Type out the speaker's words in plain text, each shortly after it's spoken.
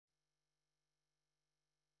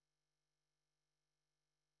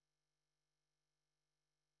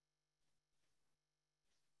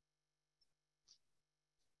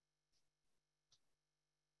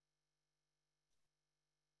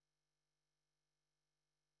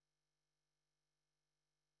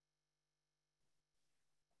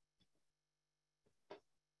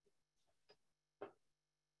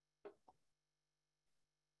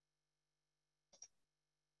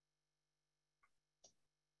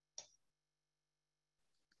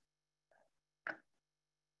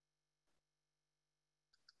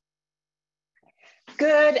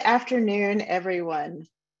Good afternoon, everyone.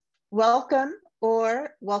 Welcome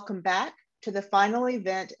or welcome back to the final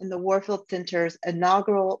event in the Warfield Center's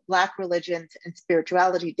inaugural Black Religions and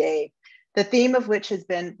Spirituality Day, the theme of which has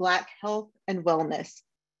been Black Health and Wellness.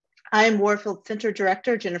 I am Warfield Center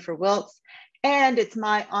Director Jennifer Wiltz, and it's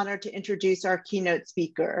my honor to introduce our keynote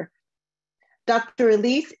speaker. Dr.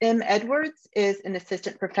 Elise M. Edwards is an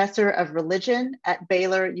assistant professor of religion at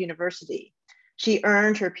Baylor University. She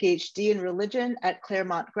earned her PhD in religion at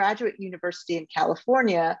Claremont Graduate University in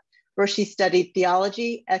California, where she studied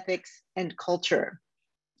theology, ethics, and culture.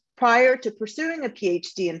 Prior to pursuing a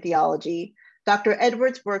PhD in theology, Dr.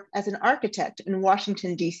 Edwards worked as an architect in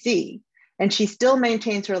Washington, D.C., and she still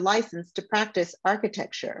maintains her license to practice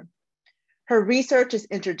architecture. Her research is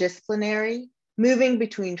interdisciplinary, moving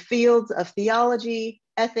between fields of theology,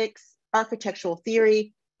 ethics, architectural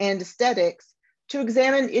theory, and aesthetics, to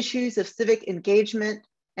examine issues of civic engagement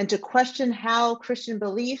and to question how Christian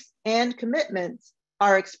beliefs and commitments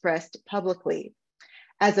are expressed publicly.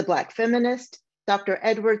 As a Black feminist, Dr.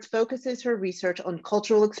 Edwards focuses her research on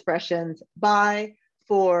cultural expressions by,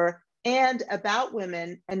 for, and about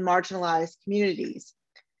women and marginalized communities.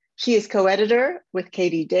 She is co-editor with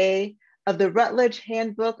Katie Day of the Routledge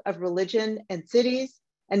Handbook of Religion and Cities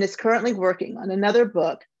and is currently working on another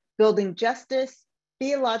book, Building Justice,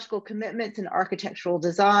 Theological Commitments in Architectural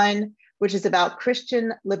Design, which is about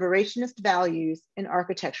Christian liberationist values in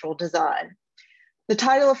architectural design. The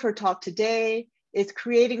title of her talk today is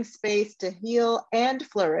Creating Space to Heal and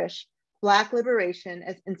Flourish, Black Liberation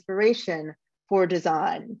as Inspiration for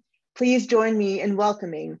Design. Please join me in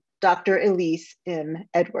welcoming Dr. Elise M.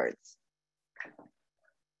 Edwards.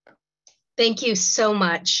 Thank you so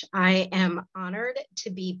much. I am honored to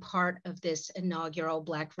be part of this inaugural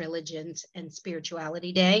Black Religions and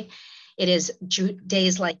Spirituality Day. It is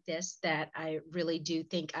days like this that I really do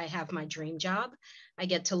think I have my dream job. I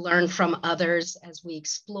get to learn from others as we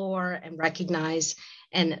explore and recognize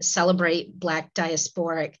and celebrate Black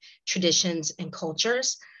diasporic traditions and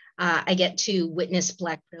cultures. I get to witness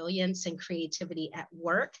Black brilliance and creativity at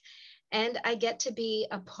work. And I get to be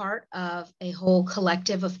a part of a whole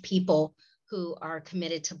collective of people who are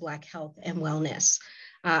committed to Black health and wellness.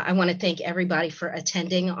 I want to thank everybody for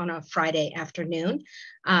attending on a Friday afternoon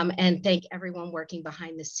and thank everyone working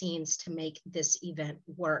behind the scenes to make this event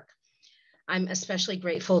work. I'm especially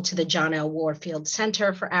grateful to the John L.Warfield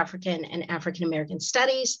Center for African and African American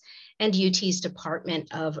Studies and UT's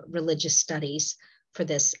Department of Religious Studies for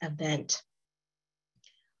this event.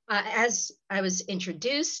 As I was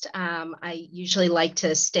introduced, I usually like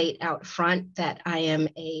to state out front that I am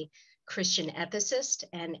a Christian ethicist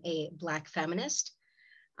and a Black feminist.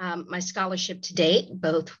 My scholarship to date,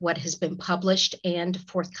 both what has been published and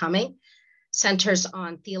forthcoming, centers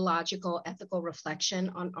on theological ethical reflection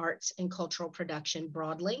on arts and cultural production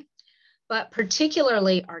broadly, but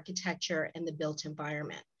particularly architecture and the built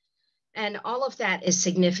environment. And all of that is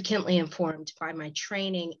significantly informed by my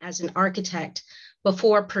training as an architect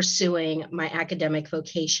before pursuing my academic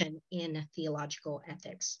vocation in theological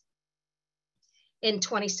ethics. In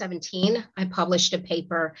 2017, I published a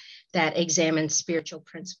paper that examines spiritual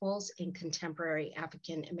principles in contemporary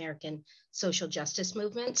African American social justice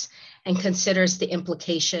movements and considers the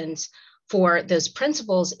implications for those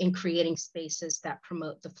principles in creating spaces that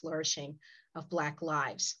promote the flourishing of Black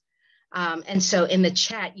lives. And so in the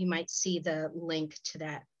chat, you might see the link to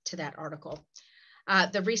that article.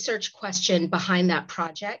 The research question behind that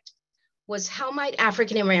project was, how might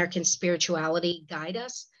African American spirituality guide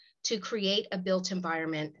us to create a built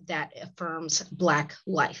environment that affirms Black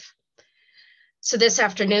life? So this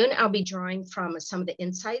afternoon, I'll be drawing from some of the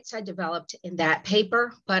insights I developed in that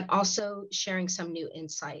paper, but also sharing some new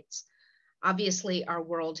insights. Obviously, our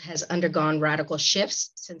world has undergone radical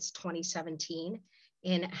shifts since 2017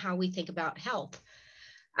 in how we think about health.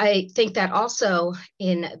 I think that also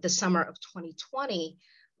in the summer of 2020,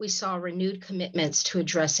 we saw renewed commitments to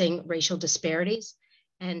addressing racial disparities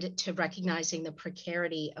and to recognizing the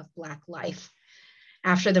precarity of Black life.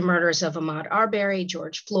 After the murders of Ahmaud Arbery,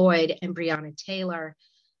 George Floyd, and Breonna Taylor,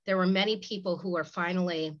 there were many people who were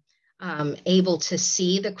finally able to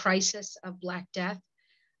see the crisis of Black death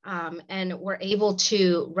and were able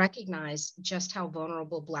to recognize just how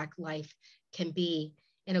vulnerable Black life can be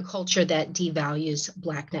in a culture that devalues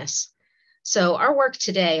Blackness. So our work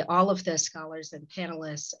today, all of the scholars and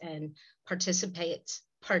panelists and participants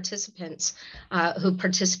who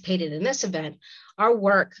participated in this event, our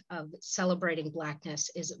work of celebrating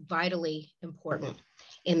Blackness is vitally important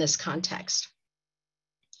in this context.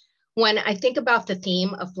 When I think about the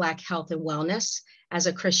theme of Black health and wellness as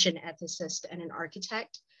a Christian ethicist and an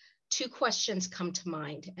architect, two questions come to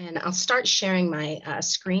mind, and I'll start sharing my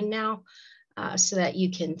screen now so that you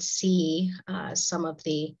can see some of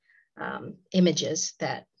the images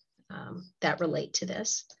that, that relate to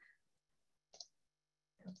this.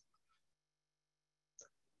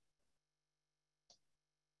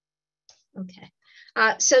 Okay,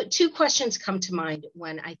 so two questions come to mind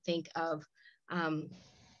when I think of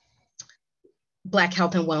Black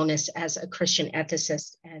health and wellness as a Christian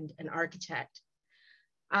ethicist and an architect.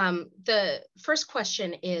 The first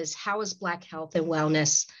question is, how is Black health and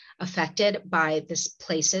wellness affected by the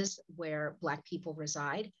places where Black people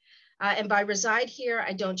reside? And by reside here,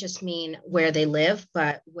 I don't just mean where they live,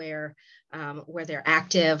 but where they're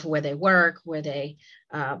active, where they work, where they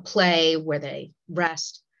play, where they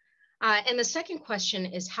rest. And the second question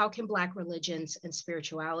is, how can Black religions and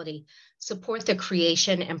spirituality support the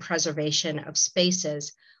creation and preservation of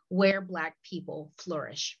spaces where Black people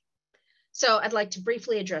flourish? So I'd like to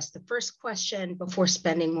briefly address the first question before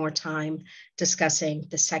spending more time discussing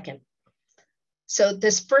the second. So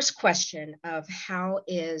this first question of how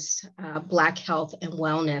is Black health and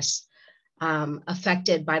wellness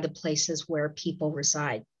affected by the places where people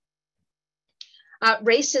reside?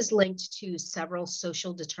 Race is linked to several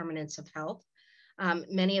social determinants of health.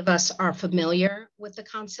 Many of us are familiar with the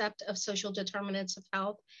concept of social determinants of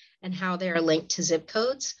health and how they are linked to zip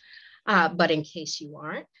codes, but in case you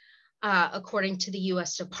aren't, according to the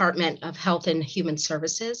US Department of Health and Human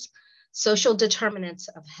Services, social determinants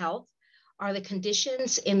of health are the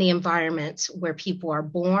conditions in the environments where people are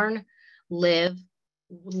born, live,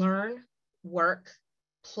 learn, work,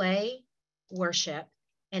 play, worship,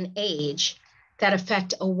 and age that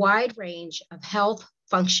affect a wide range of health,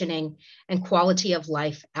 functioning, and quality of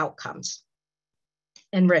life outcomes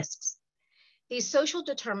and risks. These social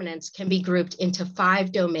determinants can be grouped into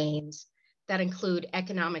 5 domains that include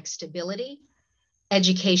economic stability,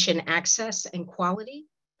 education access and quality,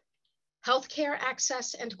 healthcare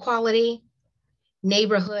access and quality,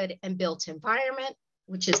 neighborhood and built environment,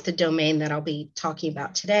 which is the domain that I'll be talking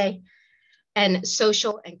about today, and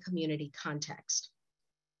social and community context.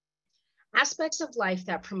 Aspects of life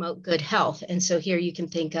that promote good health. And so here you can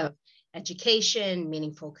think of education,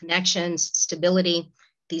 meaningful connections, stability.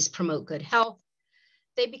 These promote good health.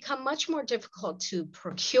 They become much more difficult to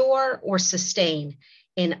procure or sustain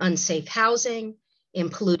in unsafe housing, in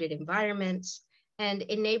polluted environments, and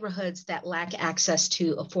in neighborhoods that lack access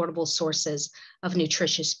to affordable sources of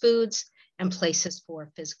nutritious foods and places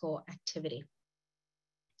for physical activity.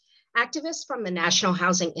 Activists from the National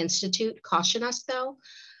Housing Institute caution us, though,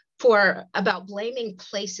 about blaming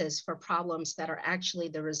places for problems that are actually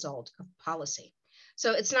the result of policy.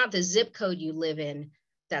 So it's not the zip code you live in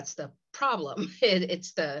that's the problem,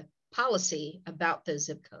 it's the policy about those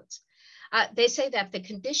zip codes. They say that the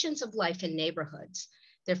conditions of life in neighborhoods,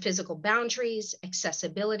 their physical boundaries,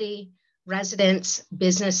 accessibility, residents,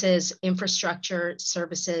 businesses, infrastructure,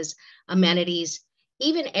 services, amenities,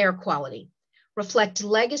 even air quality, reflect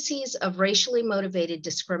legacies of racially motivated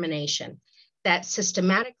discrimination that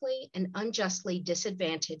systematically and unjustly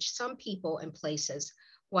disadvantage some people and places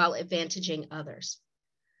while advantaging others.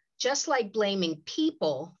 Just like blaming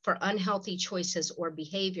people for unhealthy choices or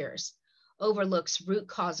behaviors overlooks root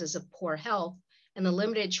causes of poor health and the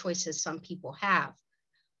limited choices some people have,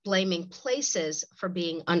 blaming places for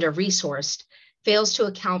being under-resourced fails to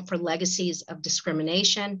account for legacies of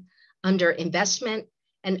discrimination, underinvestment,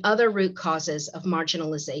 and other root causes of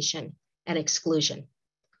marginalization and exclusion.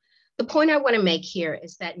 The point I want to make here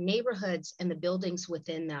is that neighborhoods and the buildings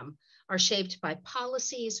within them are shaped by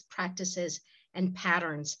policies, practices, and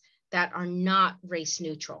patterns that are not race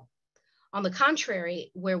neutral. On the contrary,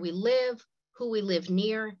 where we live, who we live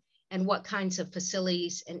near, and what kinds of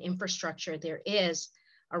facilities and infrastructure there is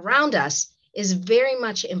around us is very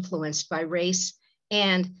much influenced by race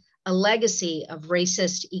and a legacy of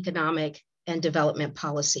racist economic and development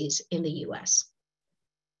policies in the US.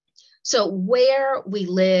 So where we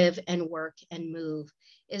live and work and move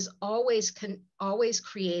is always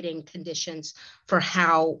creating conditions for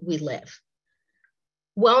how we live.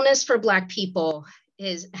 Wellness for Black people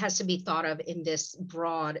has to be thought of in this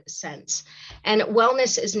broad sense. And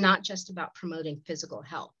wellness is not just about promoting physical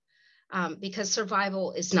health, because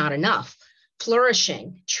survival is not enough.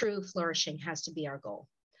 Flourishing, true flourishing, has to be our goal.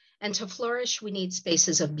 And to flourish, we need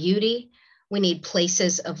spaces of beauty, we need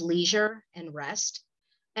places of leisure and rest,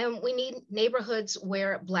 and we need neighborhoods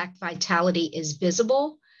where Black vitality is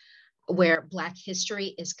visible, where Black history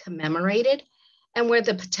is commemorated, and where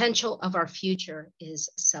the potential of our future is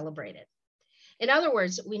celebrated. In other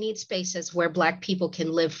words, we need spaces where Black people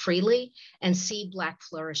can live freely and see Black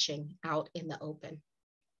flourishing out in the open.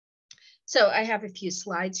 So I have a few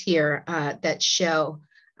slides here that show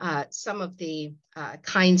some of the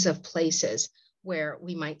kinds of places where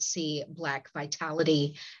we might see Black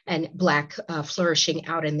vitality and Black flourishing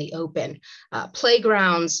out in the open.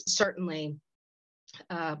 Playgrounds, certainly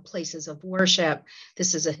places of worship.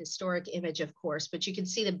 This is a historic image, of course, but you can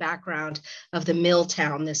see the background of the mill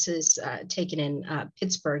town. This is taken in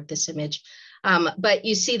Pittsburgh, this image. But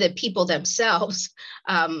you see the people themselves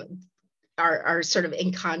are sort of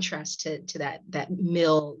in contrast to that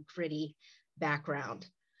mill gritty background.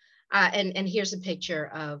 And here's a picture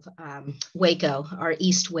of Waco, our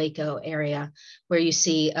East Waco area, where you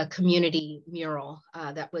see a community mural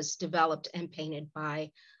that was developed and painted by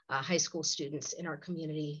high school students in our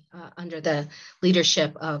community under the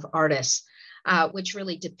leadership of artists, which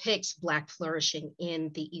really depicts Black flourishing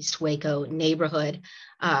in the East Waco neighborhood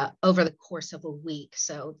over the course of a week.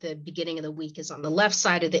 So the beginning of the week is on the left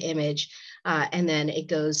side of the image, and then it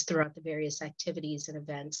goes throughout the various activities and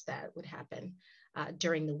events that would happen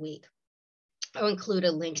during the week. I'll include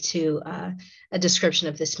a link to a description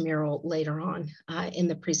of this mural later on in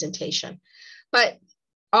the presentation. But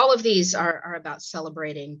all of these are about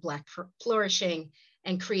celebrating Black flourishing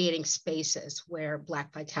and creating spaces where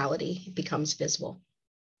Black vitality becomes visible.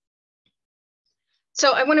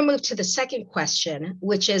 So I want to move to the second question,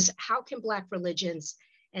 which is how can Black religions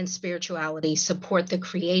and spirituality support the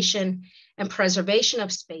creation and preservation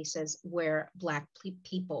of spaces where Black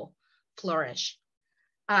people flourish?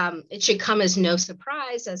 It should come as no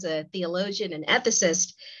surprise as a theologian and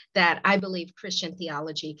ethicist that I believe Christian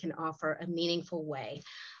theology can offer a meaningful way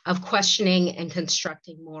of questioning and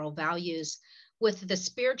constructing moral values with the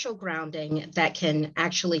spiritual grounding that can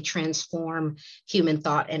actually transform human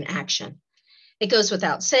thought and action. It goes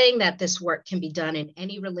without saying that this work can be done in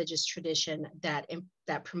any religious tradition that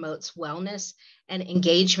promotes wellness and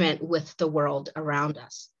engagement with the world around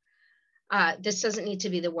us. This doesn't need to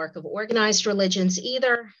be the work of organized religions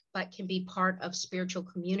either, but can be part of spiritual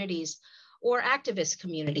communities or activist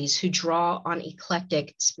communities who draw on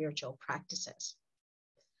eclectic spiritual practices.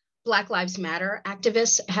 Black Lives Matter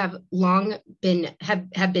activists have long been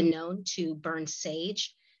known to burn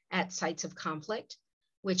sage at sites of conflict,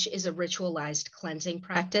 which is a ritualized cleansing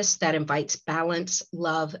practice that invites balance,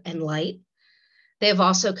 love, and light. They have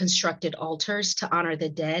also constructed altars to honor the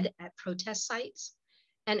dead at protest sites,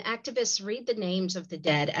 and activists read the names of the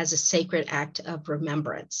dead as a sacred act of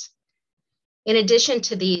remembrance. In addition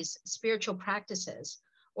to these spiritual practices,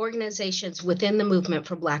 organizations within the movement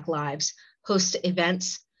for Black Lives host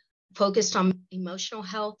events focused on emotional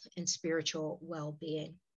health and spiritual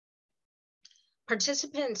well-being.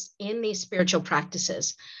 Participants in these spiritual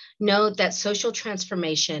practices know that social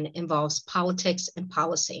transformation involves politics and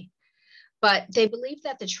policy, but they believe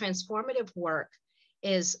that transformative work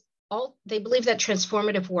is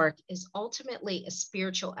ultimately a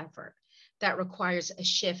spiritual effort that requires a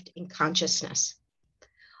shift in consciousness.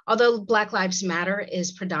 Although Black Lives Matter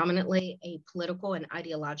is predominantly a political and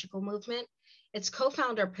ideological movement, its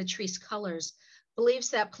co-founder, Patrisse Cullors,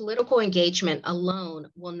 believes that political engagement alone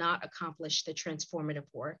will not accomplish the transformative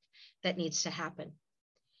work that needs to happen.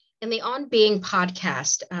 In the On Being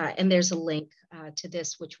podcast, and there's a link to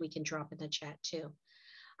this, which we can drop in the chat too.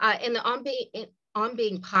 In the On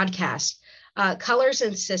Being podcast, Cullors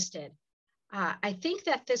insisted, I think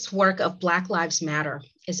that this work of Black Lives Matter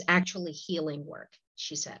is actually healing work,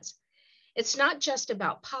 she says. It's not just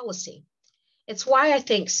about policy. It's why I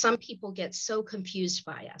think some people get so confused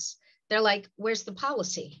by us. They're like, where's the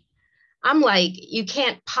policy? I'm like, you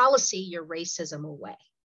can't policy your racism away.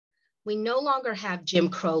 We no longer have Jim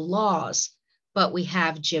Crow laws, but we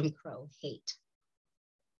have Jim Crow hate.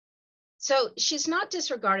 So she's not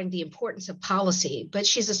disregarding the importance of policy, but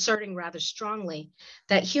she's asserting rather strongly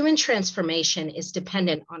that human transformation is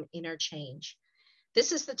dependent on inner change.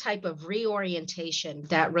 This is the type of reorientation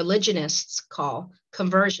that religionists call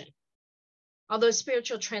conversion. Although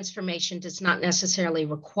spiritual transformation does not necessarily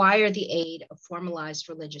require the aid of formalized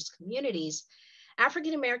religious communities,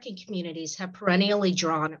 African American communities have perennially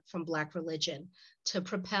drawn from Black religion to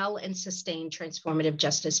propel and sustain transformative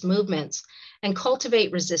justice movements and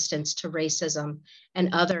cultivate resistance to racism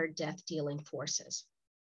and other death-dealing forces.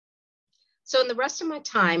 So in the rest of my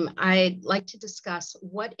time, I'd like to discuss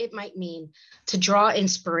what it might mean to draw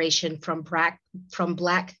inspiration from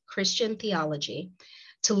Black Christian theology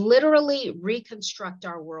to literally reconstruct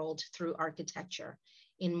our world through architecture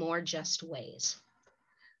in more just ways.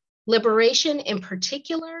 Liberation in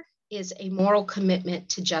particular is a moral commitment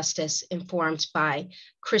to justice informed by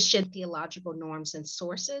Christian theological norms and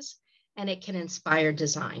sources, and it can inspire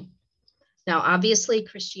design. Now, obviously,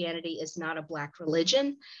 Christianity is not a Black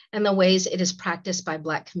religion, and the ways it is practiced by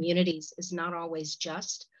Black communities is not always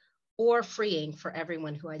just or freeing for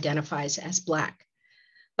everyone who identifies as Black.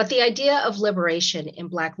 But the idea of liberation in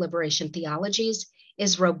Black liberation theologies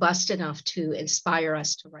is robust enough to inspire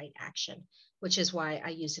us to right action, which is why I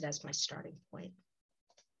use it as my starting point.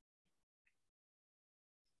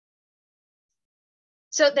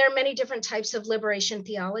 So there are many different types of liberation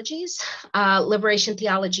theologies. Liberation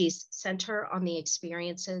theologies center on the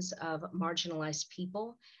experiences of marginalized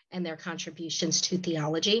people and their contributions to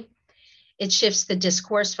theology. It shifts the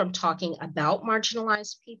discourse from talking about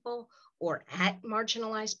marginalized people or at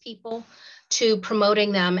marginalized people to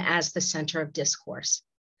promoting them as the center of discourse.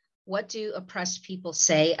 What do oppressed people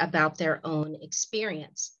say about their own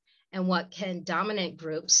experience? And what can dominant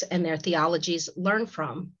groups and their theologies learn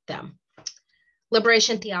from them?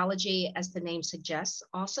 Liberation theology, as the name suggests,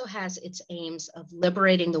 also has its aims of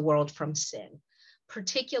liberating the world from sin,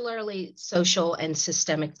 particularly social and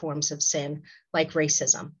systemic forms of sin like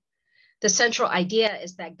racism. The central idea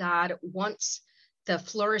is that God wants the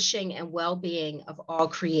flourishing and well-being of all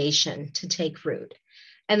creation to take root,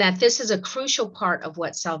 and that this is a crucial part of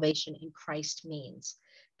what salvation in Christ means,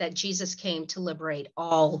 that Jesus came to liberate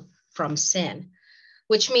all from sin,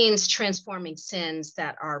 which means transforming sins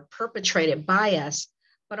that are perpetrated by us,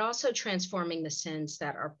 but also transforming the sins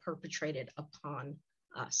that are perpetrated upon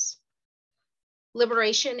us.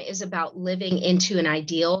 Liberation is about living into an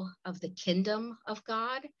ideal of the kingdom of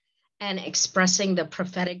God and expressing the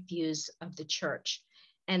prophetic views of the church.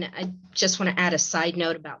 And I just want to add a side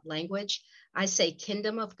note about language. I say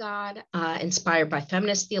kingdom of God, inspired by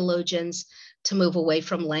feminist theologians to move away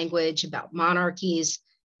from language about monarchies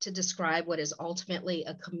to describe what is ultimately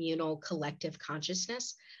a communal collective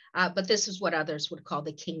consciousness. But this is what others would call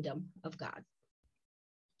the kingdom of God.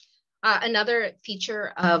 Another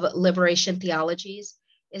feature of liberation theologies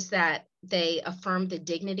is that they affirm the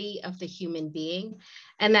dignity of the human being,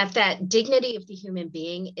 and that dignity of the human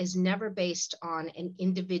being is never based on an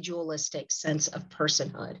individualistic sense of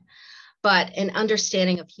personhood, but an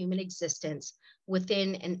understanding of human existence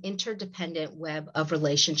within an interdependent web of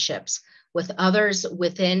relationships with others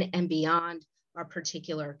within and beyond our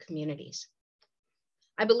particular communities.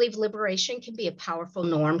 I believe liberation can be a powerful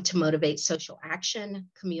norm to motivate social action,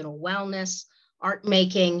 communal wellness, art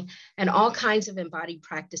making, and all kinds of embodied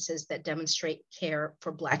practices that demonstrate care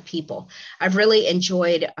for Black people. I've really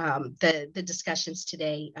enjoyed the discussions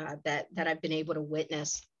today that I've been able to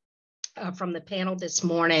witness. From the panel this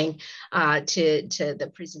morning to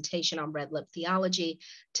the presentation on red lip theology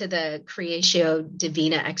to the Creatio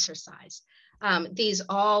Divina exercise. These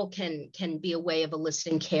all can be a way of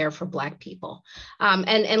eliciting care for Black people.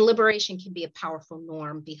 And liberation can be a powerful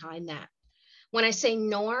norm behind that. When I say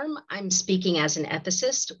norm, I'm speaking as an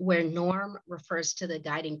ethicist, where norm refers to the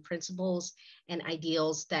guiding principles and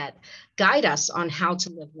ideals that guide us on how to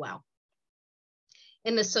live well.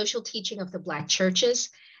 In the social teaching of the Black churches,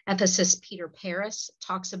 ethicist Peter Paris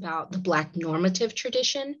talks about the Black normative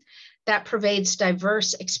tradition that pervades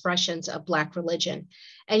diverse expressions of Black religion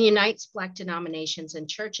and unites Black denominations and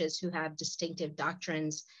churches who have distinctive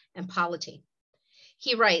doctrines and polity.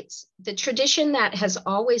 He writes, the tradition that has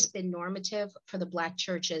always been normative for the Black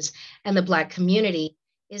churches and the Black community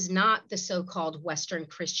is not the so-called Western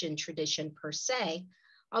Christian tradition per se,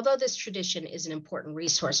 although this tradition is an important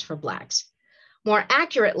resource for Blacks. More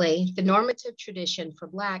accurately, the normative tradition for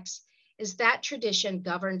Blacks is that tradition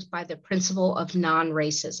governed by the principle of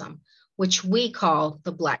non-racism, which we call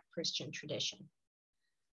the Black Christian tradition.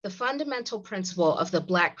 The fundamental principle of the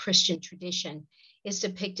Black Christian tradition is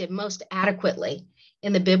depicted most adequately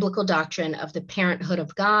in the biblical doctrine of the parenthood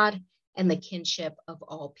of God and the kinship of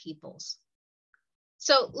all peoples.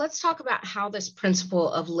 So let's talk about how this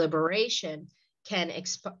principle of liberation can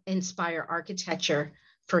inspire architecture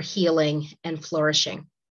for healing and flourishing.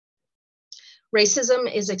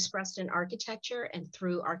 Racism is expressed in architecture and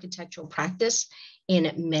through architectural practice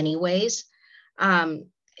in many ways.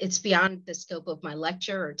 It's beyond the scope of my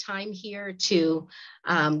lecture or time here to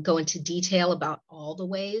go into detail about all the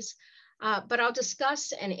ways, but I'll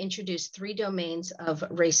discuss and introduce 3 domains of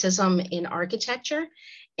racism in architecture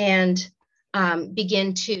and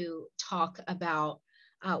begin to talk about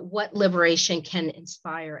what liberation can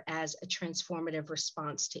inspire as a transformative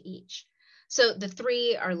response to each. So the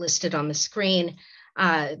 3 are listed on the screen.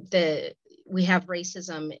 We have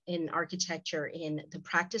racism in architecture, in the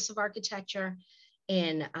practice of architecture,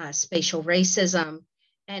 in spatial racism,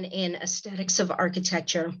 and in aesthetics of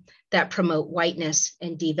architecture that promote whiteness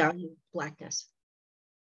and devalue Blackness.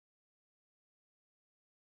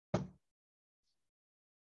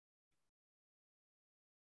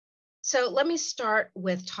 So let me start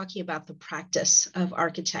with talking about the practice of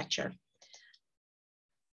architecture,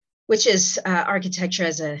 which is architecture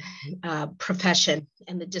as a profession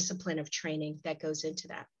and the discipline of training that goes into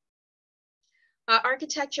that.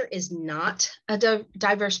 Architecture is not a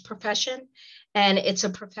diverse profession, and it's a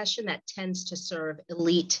profession that tends to serve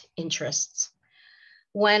elite interests.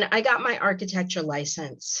 When I got my architecture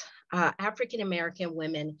license, African-American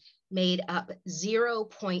women made up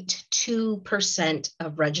 0.2%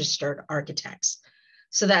 of registered architects.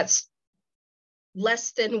 So that's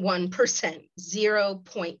less than 1%,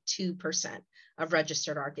 0.2% of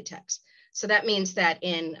registered architects. So that means that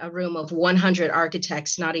in a room of 100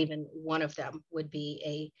 architects, not even one of them would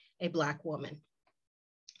be a Black woman,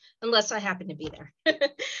 unless I happen to be there.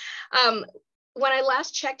 When I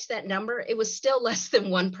last checked that number, it was still less than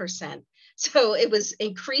 1%. So it was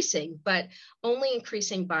increasing, but only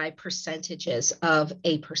increasing by percentages of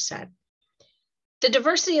 8%. The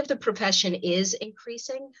diversity of the profession is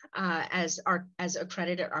increasing as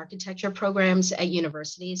accredited architecture programs at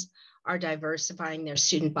universities are diversifying their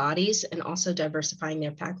student bodies and also diversifying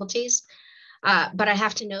their faculties. But I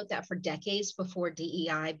have to note that for decades before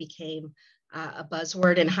DEI became a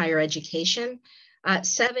buzzword in higher education,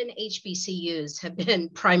 7 HBCUs have been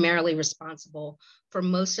primarily responsible for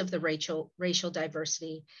most of the racial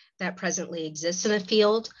diversity that presently exists in the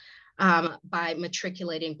field by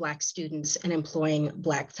matriculating Black students and employing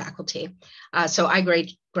Black faculty. So I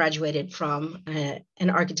graduated from an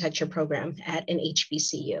architecture program at an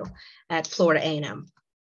HBCU at Florida A&M.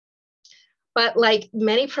 But like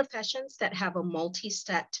many professions that have a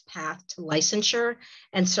multi-stepped path to licensure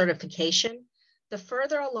and certification, the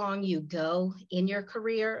further along you go in your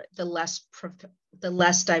career, the less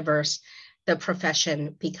diverse the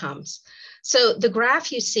profession becomes. So the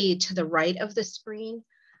graph you see to the right of the screen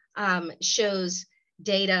shows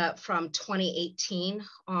data from 2018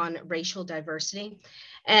 on racial diversity.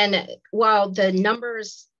 And while the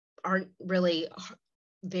numbers aren't really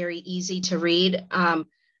very easy to read,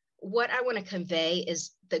 what I want to convey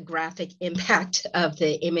is the graphic impact of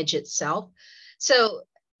the image itself. So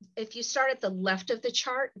if you start at the left of the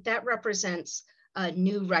chart, that represents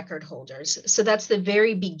new record holders. So that's the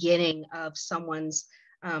very beginning of someone's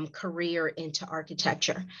career into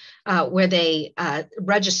architecture, where they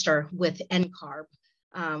register with NCARB,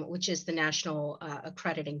 which is the National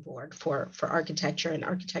Accrediting Board for architecture and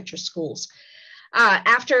architecture schools.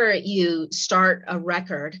 After you start a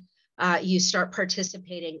record, you start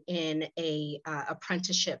participating in a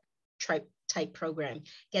apprenticeship type program,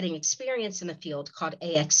 getting experience in the field called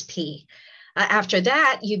AXP. After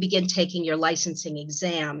that, you begin taking your licensing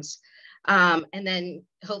exams. And then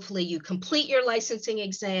hopefully you complete your licensing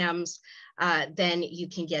exams, then you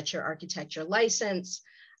can get your architecture license.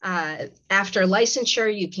 After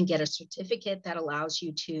licensure, you can get a certificate that allows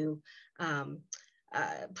you to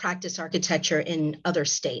practice architecture in other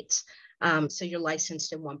states. So you're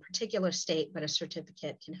licensed in one particular state, but a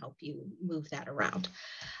certificate can help you move that around.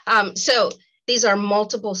 So these are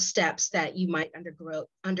multiple steps that you might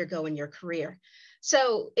undergo in your career.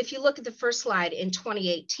 So if you look at the first slide in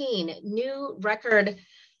 2018, new record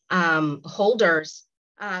holders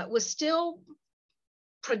was still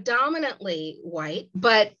predominantly white,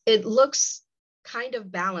 but it looks kind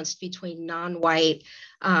of balanced between non-white,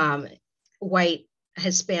 white,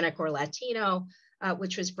 Hispanic or Latino,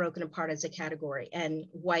 which was broken apart as a category, and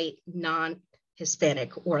white,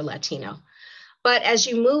 non-Hispanic or Latino. But as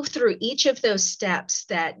you move through each of those steps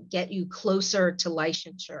that get you closer to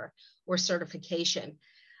licensure or certification,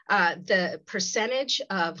 the percentage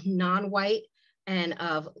of non-white and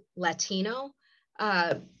of Latino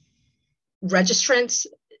registrants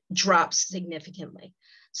drops significantly.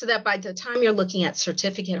 So that by the time you're looking at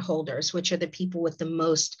certificate holders, which are the people with the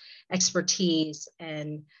most expertise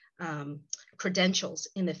and credentials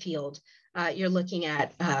in the field, you're looking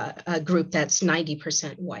at a group that's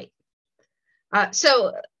 90% white.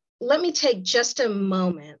 So let me take just a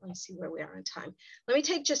moment. Let's see where we are on time. Let me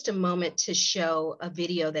take just a moment to show a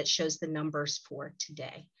video that shows the numbers for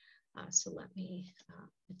today. So let me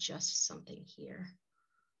adjust something here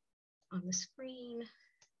on the screen.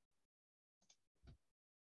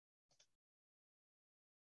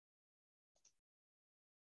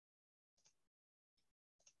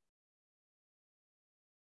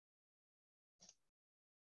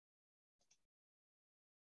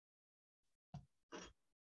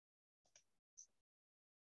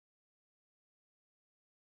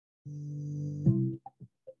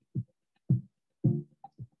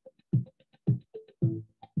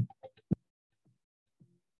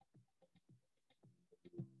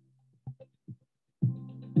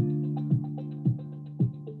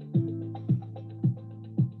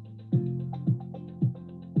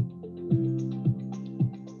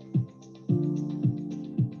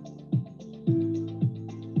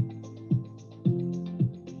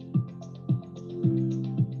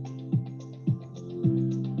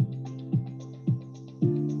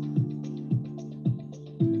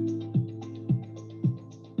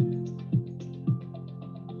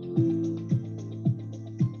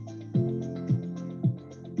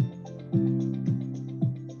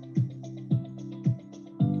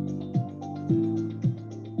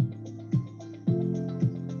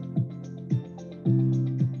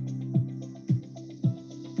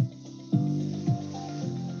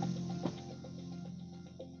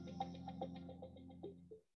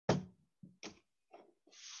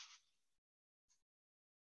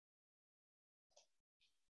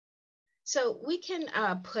 So we can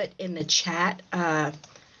put in the chat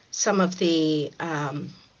some of the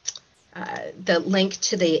link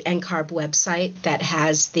to the NCARB website that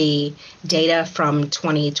has the data from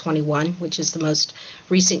 2021, which is the most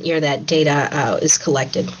recent year that data is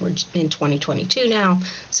collected. We're in 2022 now,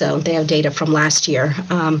 so they have data from last year.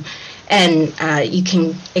 And you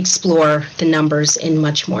can explore the numbers in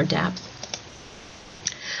much more depth.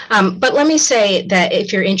 But let me say that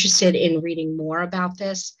if you're interested in reading more about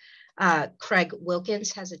this, Craig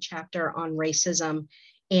Wilkins has a chapter on racism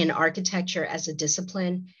in architecture as a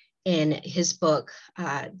discipline in his book,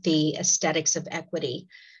 The Aesthetics of Equity,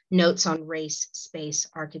 Notes on Race, Space,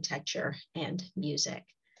 Architecture, and Music.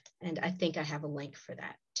 And I think I have a link for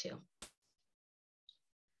that too.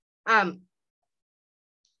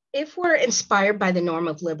 If we're inspired by the norm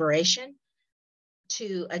of liberation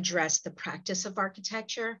to address the practice of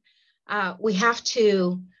architecture, we have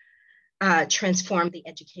to transform the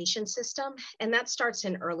education system. And that starts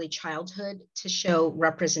in early childhood to show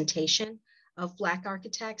representation of Black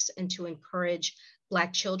architects and to encourage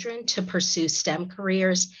Black children to pursue STEM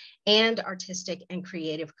careers and artistic and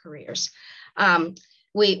creative careers.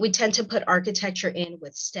 We tend to put architecture in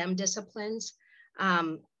with STEM disciplines,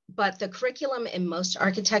 but the curriculum in most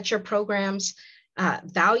architecture programs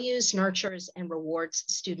values, nurtures, and rewards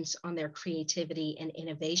students on their creativity and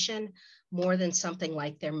innovation more than something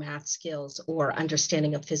like their math skills or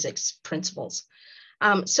understanding of physics principles.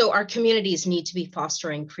 So our communities need to be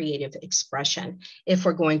fostering creative expression if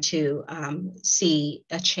we're going to see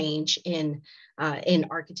a change in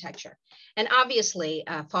architecture. And obviously,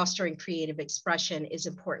 fostering creative expression is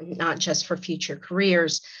important not just for future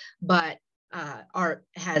careers, but art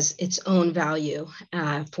has its own value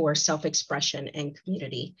for self-expression and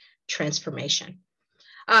community transformation.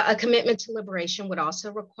 A commitment to liberation would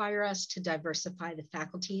also require us to diversify the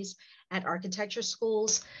faculties at architecture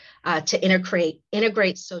schools, to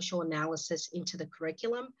integrate social analysis into the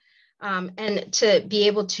curriculum, and to be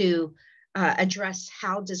able to address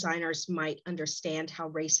how designers might understand how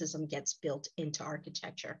racism gets built into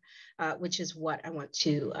architecture, which is what I want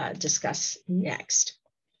to discuss next.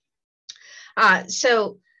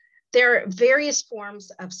 So there are various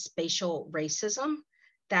forms of spatial racism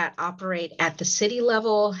that operate at the city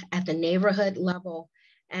level, at the neighborhood level,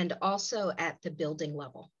 and also at the building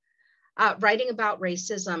level. Writing about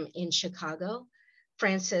racism in Chicago,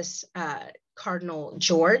 Francis Cardinal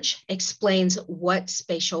George explains what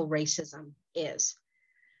spatial racism is.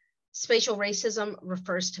 Spatial racism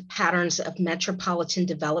refers to patterns of metropolitan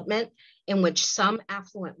development in which some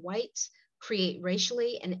affluent whites create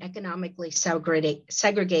racially and economically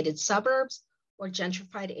segregated suburbs or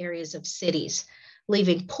gentrified areas of cities,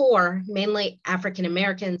 leaving poor, mainly African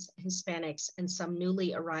Americans, Hispanics, and some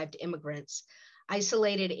newly arrived immigrants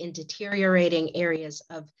isolated in deteriorating areas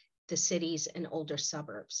of the cities and older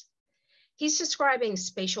suburbs. He's describing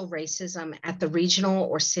spatial racism at the regional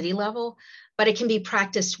or city level, but it can be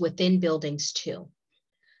practiced within buildings too.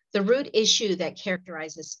 The root issue that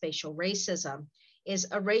characterizes spatial racism is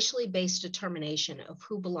a racially based determination of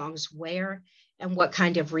who belongs where and what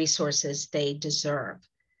kind of resources they deserve.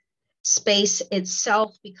 Space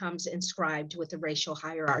itself becomes inscribed with a racial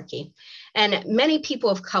hierarchy. And many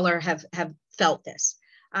people of color have felt this.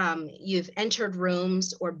 You've entered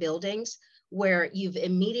rooms or buildings where you've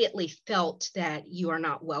immediately felt that you are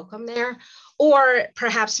not welcome there, or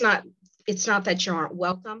perhaps not, it's not that you aren't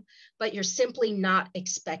welcome, but you're simply not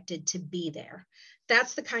expected to be there.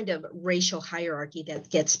 That's the kind of racial hierarchy that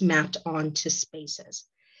gets mapped onto spaces.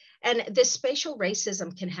 And this spatial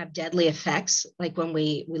racism can have deadly effects, like when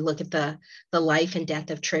we look at the life and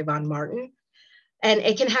death of Trayvon Martin. And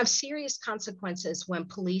it can have serious consequences when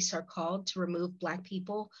police are called to remove Black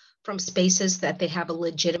people from spaces that they have a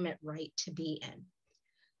legitimate right to be in.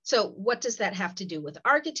 So what does that have to do with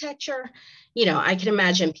architecture? You know, I can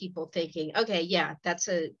imagine people thinking, okay, yeah, that's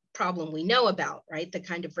a problem we know about, right? The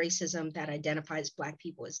kind of racism that identifies Black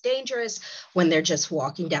people as dangerous when they're just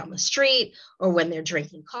walking down the street, or when they're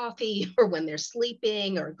drinking coffee, or when they're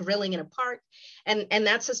sleeping or grilling in a park. And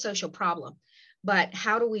that's a social problem. But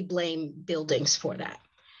how do we blame buildings for that?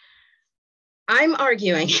 I'm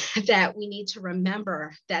arguing that we need to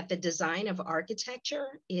remember that the design of architecture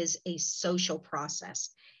is a social process.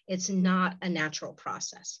 It's not a natural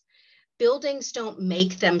process. Buildings don't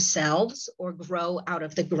make themselves or grow out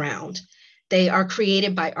of the ground. They are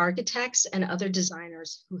created by architects and other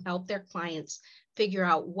designers who help their clients figure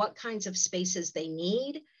out what kinds of spaces they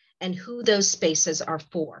need and who those spaces are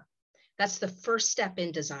for. That's the first step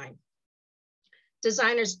in design.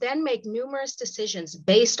 Designers then make numerous decisions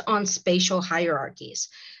based on spatial hierarchies.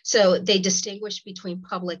 So they distinguish between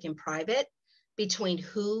public and private, between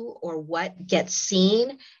who or what gets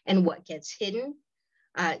seen and what gets hidden.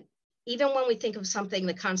 Even when we think of something,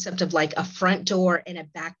 the concept of like a front door and a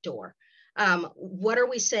back door, what are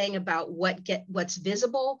we saying about what's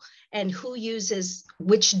visible and who uses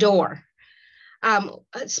which door?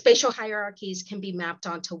 Spatial hierarchies can be mapped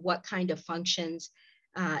onto what kind of functions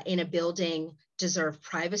in a building deserve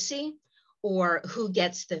privacy, or who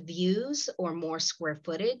gets the views or more square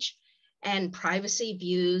footage. And privacy,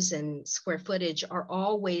 views, and square footage are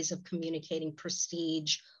all ways of communicating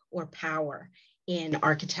prestige or power in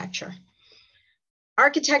architecture.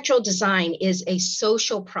 Architectural design is a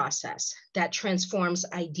social process that transforms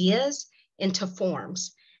ideas into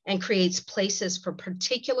forms and creates places for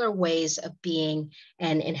particular ways of being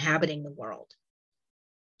and inhabiting the world.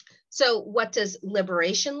 So what does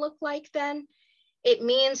liberation look like then? It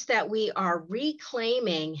means that we are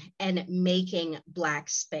reclaiming and making Black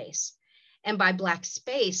space. And by Black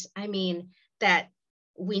space, I mean that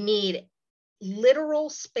we need literal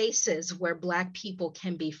spaces where Black people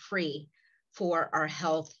can be free for our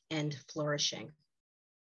health and flourishing.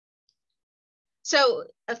 So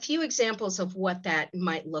a few examples of what that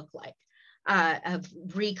might look like, of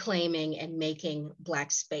reclaiming and making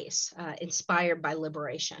Black space, inspired by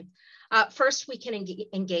liberation. First, we can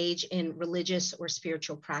engage in religious or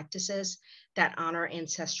spiritual practices that honor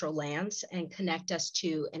ancestral lands and connect us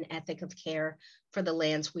to an ethic of care for the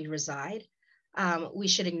lands we reside. We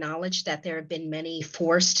should acknowledge that there have been many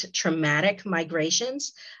forced traumatic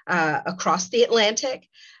migrations across the Atlantic,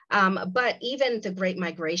 but even the Great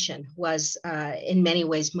Migration was in many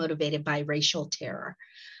ways motivated by racial terror.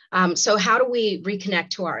 So how do we reconnect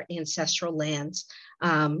to our ancestral lands?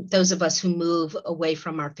 Those of us who move away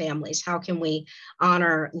from our families, how can we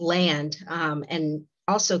honor land and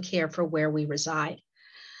also care for where we reside?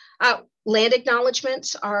 Land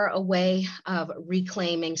acknowledgements are a way of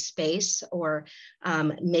reclaiming space or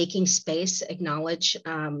making space acknowledge,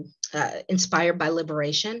 inspired by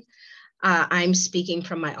liberation. I'm speaking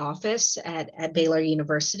from my office at Baylor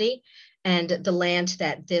University, and the land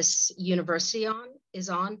that this university is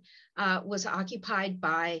on was occupied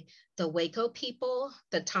by the Waco people,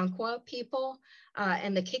 the Tonkawa people,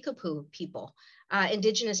 and the Kickapoo people,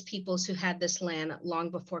 indigenous peoples who had this land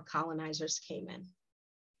long before colonizers came in.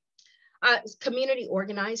 Community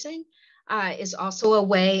organizing is also a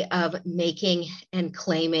way of making and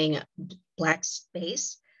claiming Black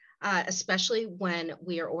space, especially when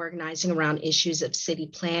we are organizing around issues of city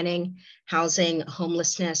planning, housing,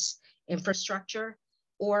 homelessness, infrastructure,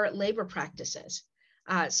 or labor practices.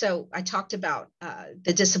 So I talked about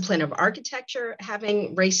the discipline of architecture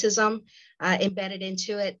having racism embedded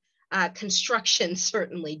into it. Construction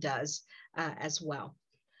certainly does as well.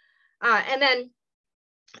 And then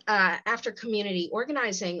after community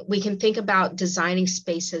organizing, we can think about designing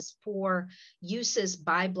spaces for uses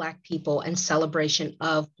by Black people and celebration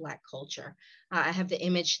of Black culture. I have the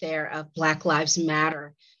image there of Black Lives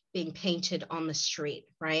Matter being painted on the street,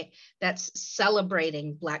 right? That's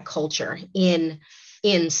celebrating Black culture in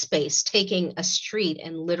space, taking a street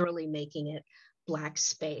and literally making it Black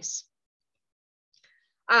space.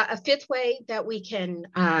 A fifth way that we can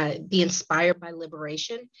be inspired by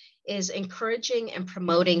liberation is encouraging and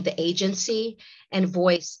promoting the agency and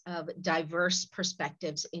voice of diverse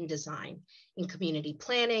perspectives in design, in community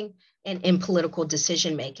planning, and in political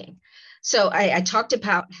decision-making. So I talked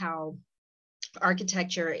about how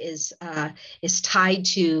architecture is tied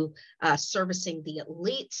to servicing the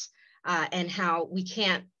elites and how we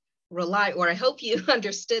can't rely, or I hope you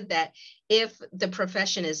understood that if the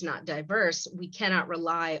profession is not diverse, we cannot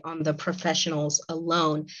rely on the professionals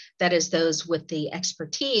alone, that is those with the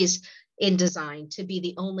expertise in design, to be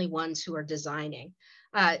the only ones who are designing.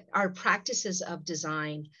 Our practices of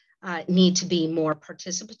design need to be more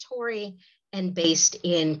participatory and based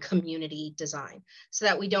in community design, so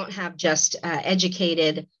that we don't have just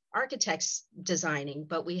educated architects designing,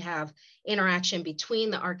 but we have interaction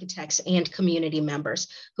between the architects and community members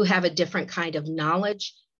who have a different kind of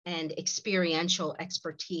knowledge and experiential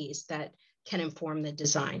expertise that can inform the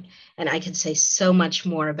design. And I could say so much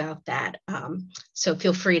more about that. So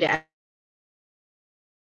feel free to.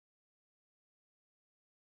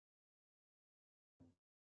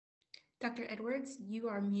 Dr. Edwards, you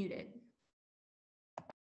are muted.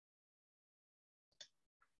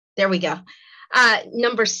 There we go.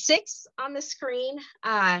 Number 6 on the screen,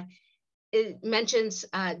 it mentions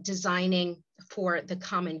designing for the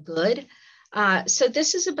common good. So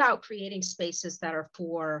this is about creating spaces that are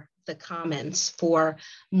for the commons, for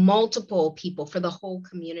multiple people, for the whole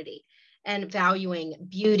community, and valuing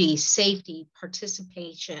beauty, safety,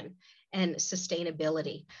 participation, and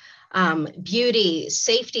sustainability. beauty,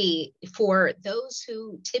 safety for those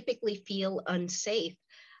who typically feel unsafe.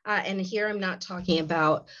 And here I'm not talking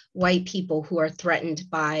about white people who are threatened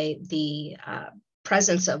by the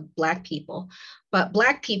presence of Black people, but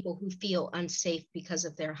Black people who feel unsafe because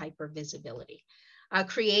of their hypervisibility,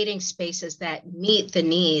 creating spaces that meet the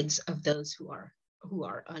needs of those who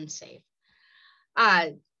are unsafe.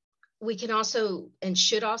 We can also and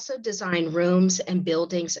should also design rooms and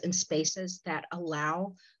buildings and spaces that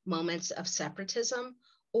allow moments of separatism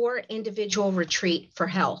or individual retreat for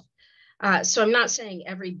health. So I'm not saying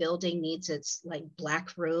every building needs its like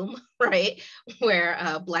Black room, right? Where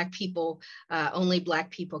only Black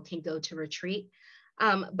people can go to retreat.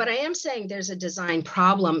 But I am saying there's a design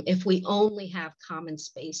problem if we only have common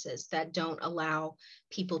spaces that don't allow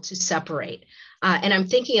people to separate. And I'm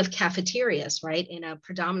thinking of cafeterias, right? In a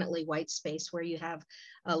predominantly white space where you have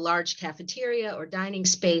a large cafeteria or dining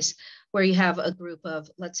space where you have a group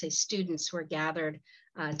of, let's say, students who are gathered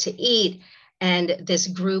to eat. And this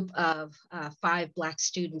group of 5 Black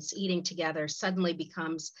students eating together suddenly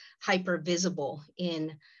becomes hyper visible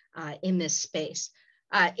in this space.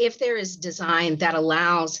 If there is design that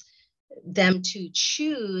allows them to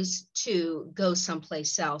choose to go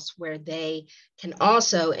someplace else where they can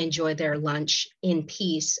also enjoy their lunch in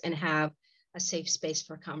peace and have a safe space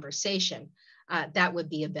for conversation, that would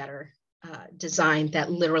be a better design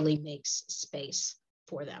that literally makes space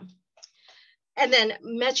for them. And then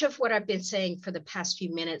much of what I've been saying for the past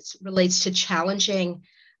few minutes relates to challenging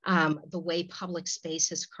the way public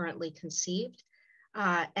space is currently conceived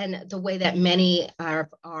and the way that many of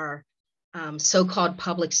our so-called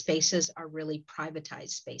public spaces are really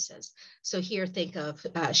privatized spaces. So here think of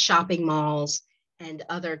shopping malls and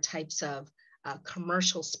other types of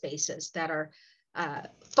commercial spaces that are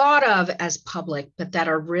thought of as public, but that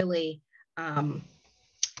are really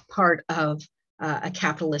part of a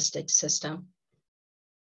capitalistic system.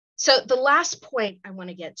 So the last point I want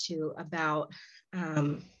to get to about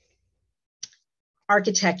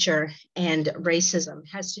architecture and racism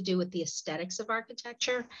has to do with the aesthetics of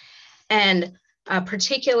architecture, and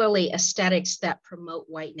particularly aesthetics that promote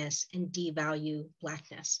whiteness and devalue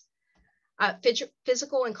Blackness.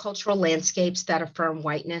 Physical and cultural landscapes that affirm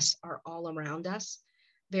whiteness are all around us,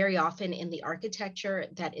 very often in the architecture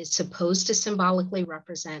that is supposed to symbolically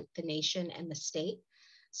represent the nation and the state.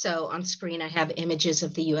 So on screen, I have images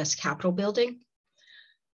of the US Capitol building.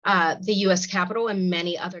 The US Capitol and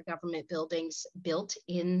many other government buildings built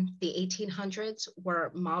in the 1800s were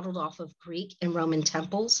modeled off of Greek and Roman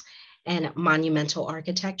temples and monumental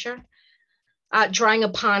architecture. Drawing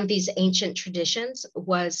upon these ancient traditions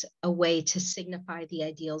was a way to signify the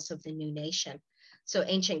ideals of the new nation. So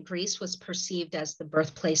ancient Greece was perceived as the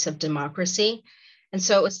birthplace of democracy. And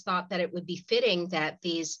so it was thought that it would be fitting that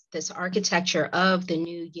this architecture of the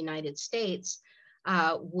new United States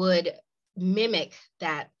would mimic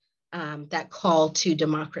that call to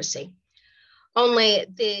democracy. Only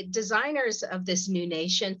the designers of this new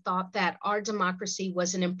nation thought that our democracy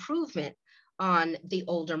was an improvement on the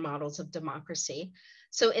older models of democracy.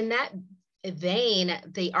 So in that vein,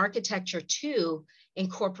 the architecture too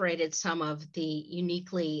incorporated some of the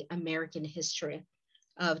uniquely American history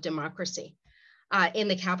of democracy. In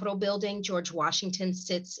the Capitol building, George Washington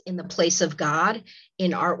sits in the place of God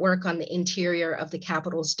in artwork on the interior of the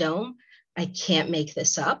Capitol's dome. I can't make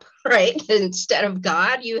this up, right? Instead of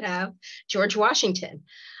God, you have George Washington.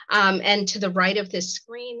 And to the right of this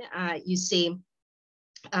screen, you see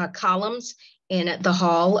columns in the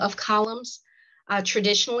Hall of Columns.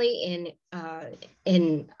 Traditionally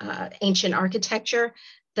in ancient architecture,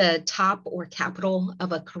 the top or capital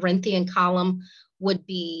of a Corinthian column would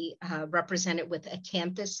be represented with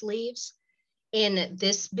acanthus leaves. In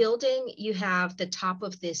this building, you have the top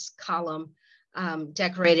of this column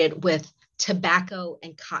decorated with tobacco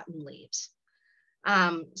and cotton leaves.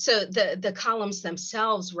 So the columns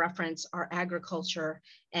themselves reference our agriculture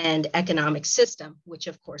and economic system, which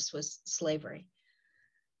of course was slavery.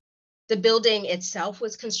 The building itself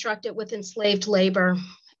was constructed with enslaved labor.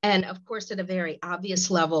 And of course, at a very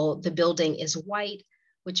obvious level, the building is white,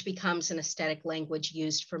 which becomes an aesthetic language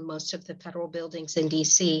used for most of the federal buildings in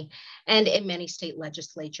DC and in many state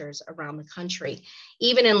legislatures around the country,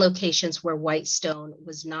 even in locations where white stone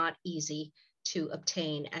was not easy to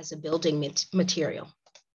obtain as a building material.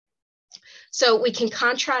 So we can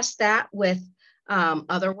contrast that with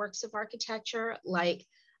other works of architecture, like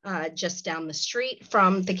just down the street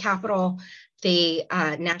from the Capitol, the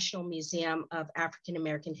National Museum of African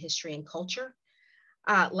American History and Culture.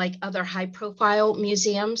 Like other high-profile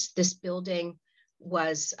museums, this building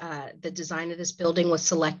was, the design of this building was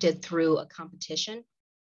selected through a competition.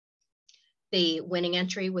 The winning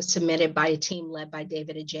entry was submitted by a team led by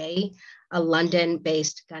David Ajayi, a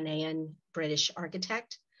London-based Ghanaian British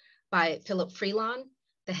architect, by Philip Freelon,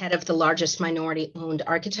 the head of the largest minority-owned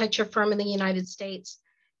architecture firm in the United States,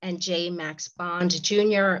 and J. Max Bond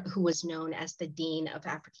Jr., who was known as the Dean of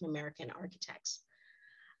African American Architects.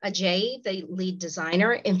 Ajayi, the lead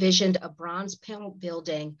designer, envisioned a bronze panel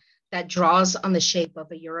building that draws on the shape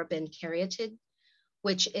of a Yoruban caryatid,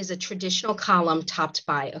 which is a traditional column topped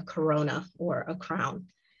by a corona or a crown.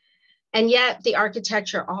 And yet the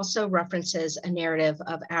architecture also references a narrative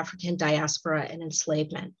of African diaspora and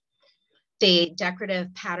enslavement. The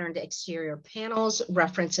decorative patterned exterior panels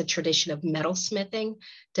reference a tradition of metalsmithing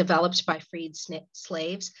developed by freed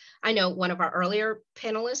slaves. I know one of our earlier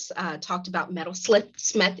panelists talked about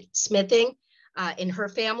metalsmithing in her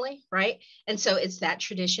family, right? And so it's that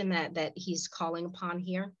tradition that he's calling upon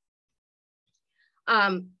here.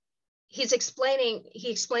 He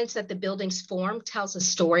explains that the building's form tells a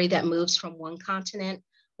story that moves from one continent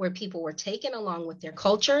where people were taken along with their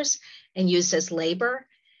cultures and used as labor,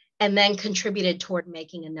 and then contributed toward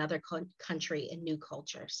making another country and new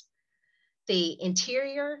cultures. The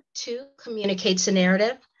interior, too, communicates a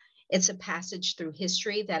narrative. It's a passage through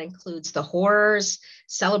history that includes the horrors,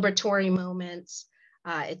 celebratory moments.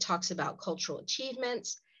 It talks about cultural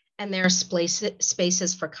achievements, and there are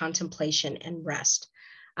spaces for contemplation and rest.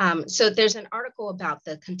 So there's an article about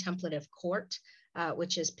the contemplative court,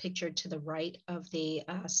 which is pictured to the right of the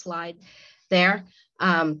slide there,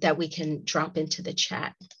 that we can drop into the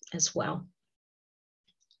chat as well.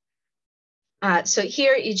 So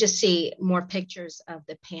here you just see more pictures of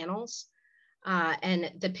the panels.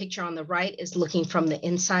 And the picture on the right is looking from the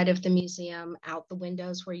inside of the museum out the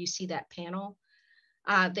windows where you see that panel.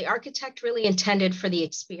 The architect really intended for the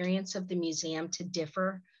experience of the museum to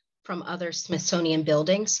differ from other Smithsonian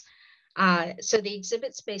buildings. So the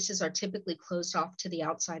exhibit spaces are typically closed off to the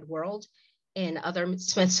outside world in other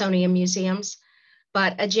Smithsonian museums.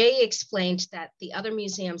 But Ajayi explained that the other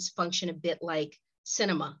museums function a bit like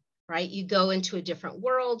cinema, right? You go into a different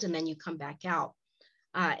world and then you come back out.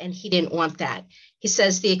 And he didn't want that. He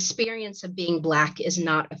says the experience of being Black is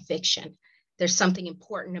not a fiction. There's something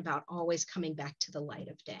important about always coming back to the light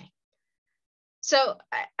of day. So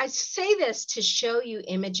I say this to show you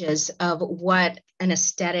images of what an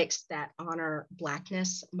aesthetics that honor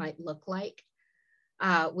Blackness might look like.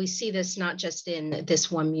 We see this not just in this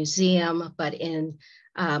one museum, but in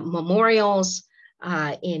memorials,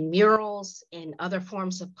 in murals, in other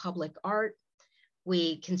forms of public art.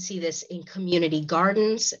 We can see this in community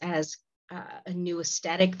gardens as a new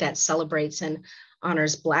aesthetic that celebrates and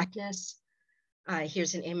honors Blackness.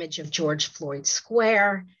 Here's an image of George Floyd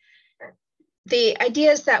Square. The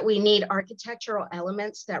idea is that we need architectural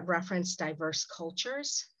elements that reference diverse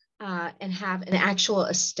cultures and have an actual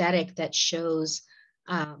aesthetic that shows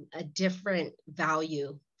a different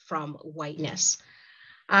value from whiteness.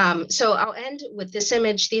 So I'll end with this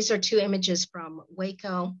image. These are two images from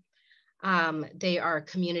Waco. They are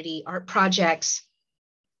community art projects.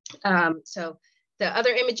 So the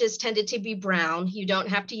other images tended to be brown. You don't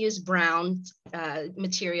have to use brown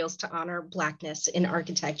materials to honor Blackness in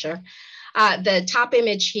architecture. The top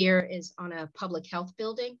image here is on a public health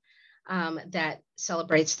building that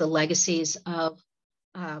celebrates the legacies of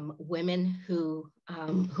women who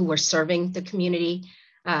were serving the community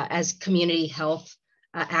as community health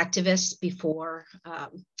activists before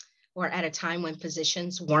or at a time when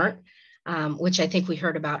physicians weren't, which I think we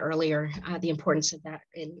heard about earlier, the importance of that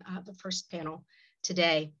in the first panel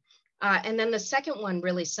today. And then the second one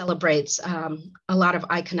really celebrates a lot of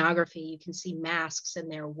iconography. You can see masks in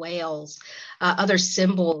there, whales, other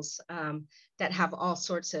symbols that have all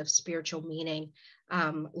sorts of spiritual meaning,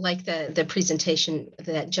 like the presentation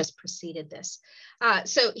that just preceded this.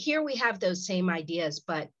 So here we have those same ideas,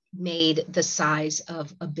 but made the size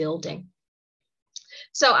of a building.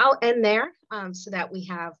 So I'll end there so that we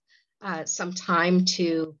have some time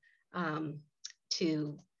to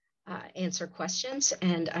answer questions,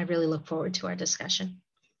 and I really look forward to our discussion.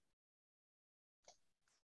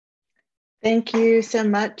 Thank you so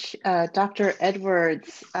much, Dr.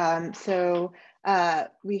 Edwards.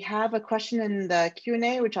 We have a question in the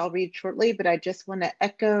Q&A, which I'll read shortly, but I just want to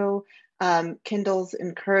echo Kendall's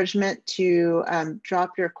encouragement to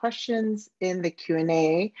drop your questions in the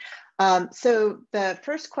Q&A. So the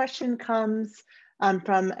first question comes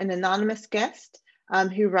from an anonymous guest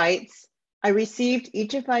who writes, I received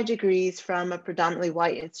each of my degrees from a predominantly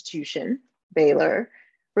white institution, Baylor.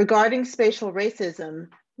 Regarding spatial racism,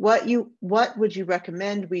 what would you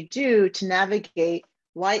recommend we do to navigate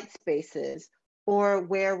white spaces or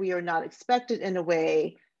where we are not expected in a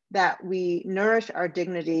way that we nourish our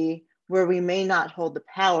dignity where we may not hold the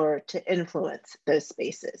power to influence those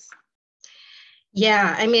spaces?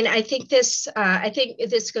 Yeah, I mean, I think this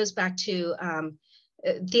goes back to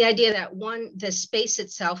the idea that the space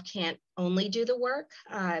itself can't only do the work,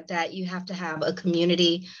 that you have to have a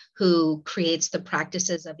community who creates the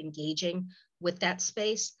practices of engaging with that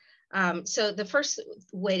space. So the first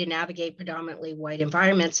way to navigate predominantly white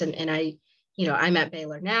environments, and I'm at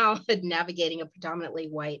Baylor now, navigating a predominantly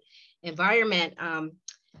white environment,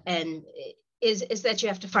 and is that you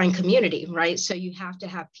have to find community, right? So you have to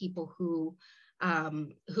have people who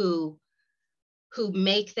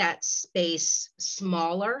make that space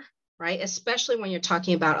smaller, right? Especially when you're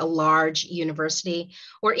talking about a large university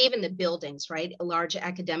or even the buildings, right? Large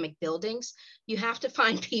academic buildings. You have to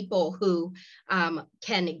find people who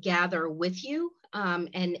can gather with you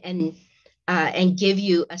and give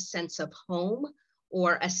you a sense of home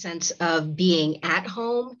or a sense of being at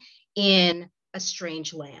home in a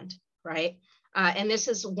strange land, right? And this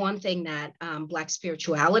is one thing that Black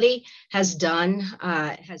spirituality has done,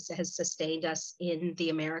 has sustained us in the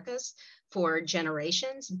Americas for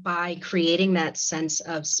generations by creating that sense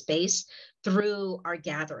of space through our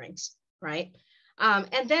gatherings, right?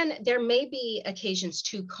 And then there may be occasions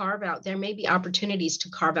to there may be opportunities to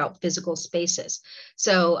carve out physical spaces.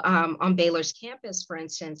 So on Baylor's campus, for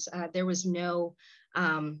instance, there was no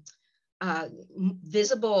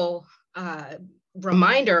visible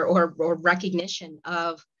reminder or recognition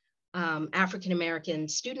of African-American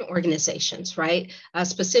student organizations, right?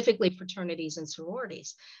 Specifically fraternities and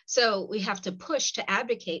sororities. So we have to push to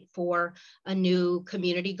advocate for a new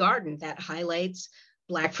community garden that highlights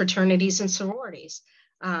Black fraternities and sororities.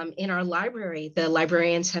 In our library, the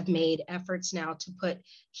librarians have made efforts now to put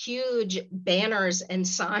huge banners and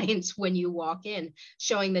signs when you walk in,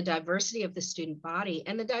 showing the diversity of the student body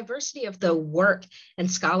and the diversity of the work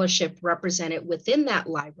and scholarship represented within that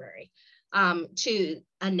library, to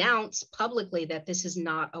announce publicly that this is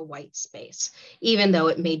not a white space, even though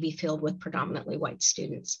it may be filled with predominantly white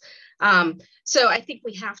students. So I think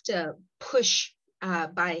we have to push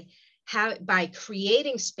by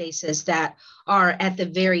creating spaces that are at the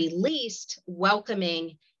very least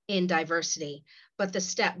welcoming in diversity. But the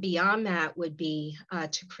step beyond that would be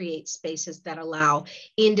to create spaces that allow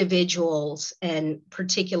individuals and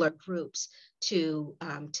particular groups to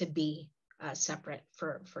be separate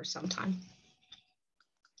for some time.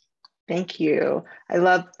 Thank you. I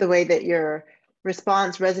love the way that your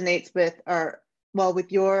response resonates with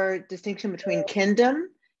with your distinction between kingdom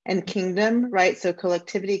and kingdom, right? So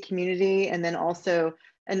collectivity, community, and then also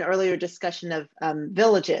an earlier discussion of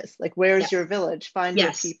villages, like where's your village? Find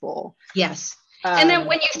your people. Yes. And then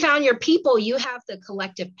when you found your people, you have the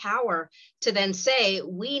collective power to then say,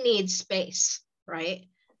 we need space, right?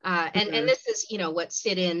 And this is, what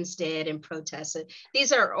sit-ins did and protests.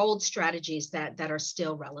 These are old strategies that are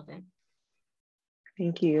still relevant.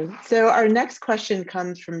 Thank you. So our next question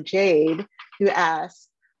comes from Jade, who asks,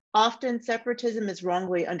 often separatism is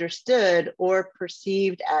wrongly understood or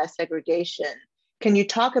perceived as segregation. Can you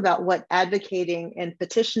talk about what advocating and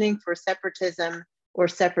petitioning for separatism or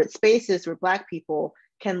separate spaces for Black people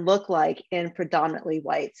can look like in predominantly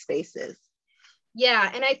white spaces?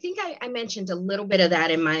 Yeah, and I think I mentioned a little bit of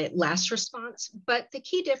that in my last response, but the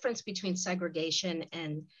key difference between segregation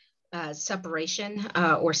and separation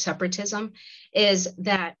or separatism is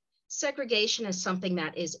that segregation is something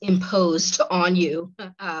that is imposed on you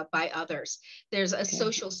by others. There's a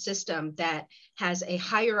social system that has a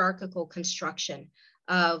hierarchical construction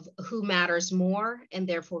of who matters more and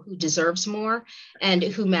therefore who deserves more, and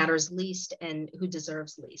who matters least and who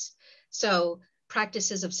deserves least. So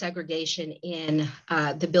practices of segregation in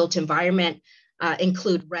the built environment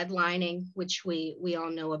include redlining, which we all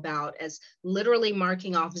know about as literally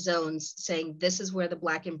marking off zones, saying this is where the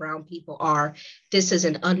Black and brown people are. This is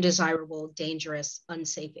an undesirable, dangerous,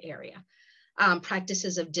 unsafe area.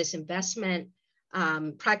 Practices of disinvestment,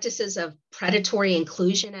 practices of predatory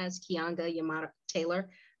inclusion, as Keeanga-Yamahtta-Taylor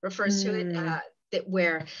refers to it,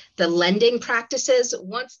 where the lending practices,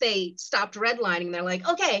 once they stopped redlining, they're like,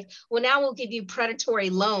 okay, well, now we'll give you predatory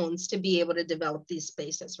loans to be able to develop these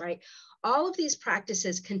spaces, right? All of these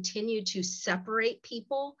practices continue to separate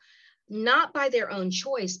people, not by their own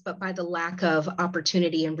choice, but by the lack of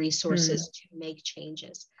opportunity and resources to make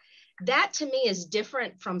changes. That to me is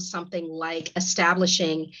different from something like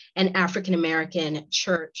establishing an African-American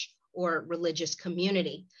church or religious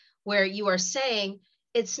community, where you are saying,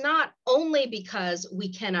 it's not only because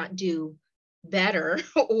we cannot do better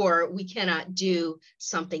or we cannot do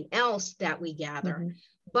something else that we gather,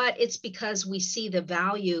 but it's because we see the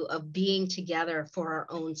value of being together for our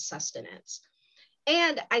own sustenance.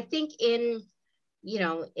 And I think in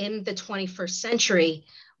in the 21st century,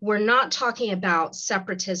 we're not talking about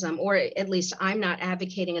separatism, or at least I'm not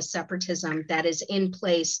advocating a separatism that is in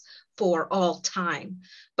place for all time,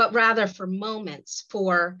 but rather for moments,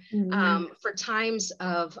 for times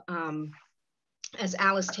of, as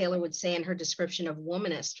Alice Taylor would say in her description of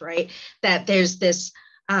womanist, right? That there's this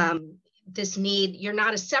need, you're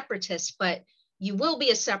not a separatist, but you will be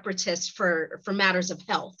a separatist for matters of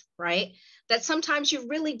health, right? That sometimes you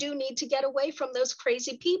really do need to get away from those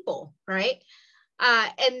crazy people, right?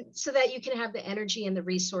 And so that you can have the energy and the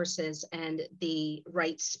resources and the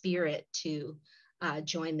right spirit to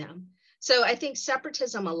join them. So I think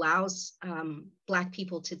separatism allows Black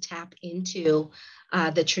people to tap into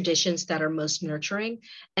the traditions that are most nurturing,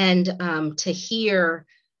 and to hear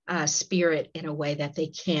spirit in a way that they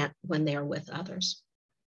can't when they're with others.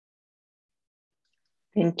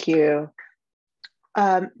 Thank you.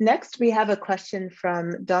 Next, we have a question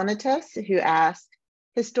from Donatus, who asked,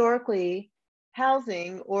 historically,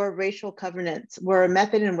 housing or racial covenants were a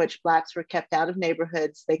method in which Blacks were kept out of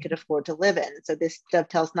neighborhoods they could afford to live in. So this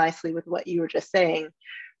dovetails nicely with what you were just saying.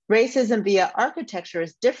 Racism via architecture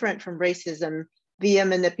is different from racism via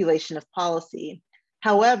manipulation of policy.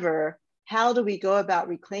 However, how do we go about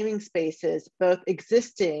reclaiming spaces, both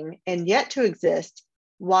existing and yet to exist,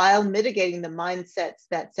 while mitigating the mindsets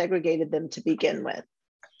that segregated them to begin with?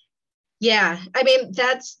 Yeah, I mean,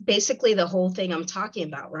 that's basically the whole thing I'm talking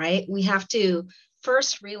about, right? We have to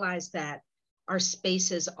first realize that our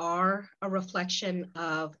spaces are a reflection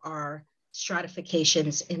of our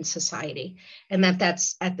stratifications in society, and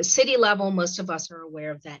that's at the city level. Most of us are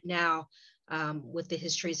aware of that now, with the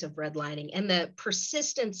histories of redlining and the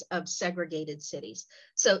persistence of segregated cities.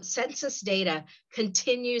 So census data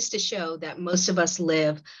continues to show that most of us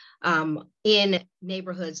live in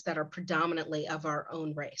neighborhoods that are predominantly of our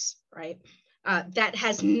own race, right? That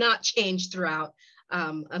has not changed throughout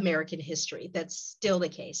American history. That's still the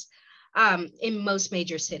case in most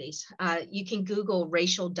major cities. You can Google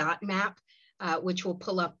racial dot map, which will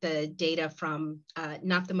pull up the data from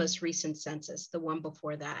not the most recent census, the one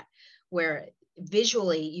before that, where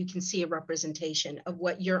visually you can see a representation of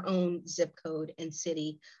what your own zip code and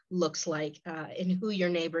city looks like, and who your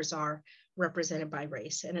neighbors are represented by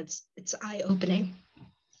race. And it's eye-opening.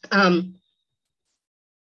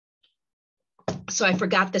 So I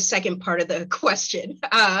forgot the second part of the question.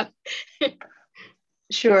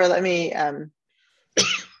 Sure, let me,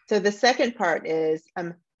 so the second part is,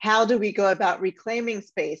 how do we go about reclaiming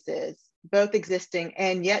spaces, both existing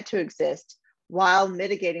and yet to exist, while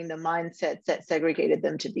mitigating the mindsets that segregated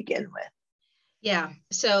them to begin with? Yeah,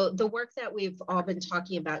 so the work that we've all been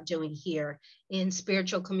talking about doing here in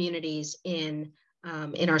spiritual communities, in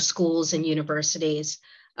our schools and universities,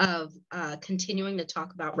 of continuing to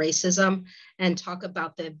talk about racism and talk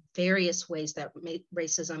about the various ways that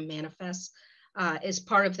racism manifests, is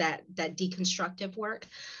part of that deconstructive work.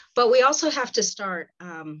 But we also have to start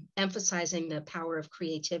emphasizing the power of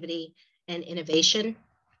creativity and innovation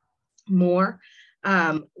more.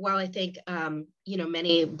 While I think,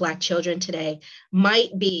 many Black children today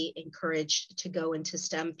might be encouraged to go into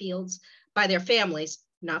STEM fields by their families,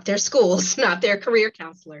 not their schools, not their career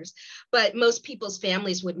counselors, but most people's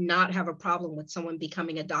families would not have a problem with someone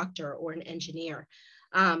becoming a doctor or an engineer.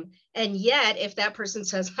 And yet, if that person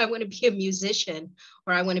says, I want to be a musician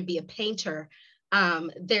or I want to be a painter,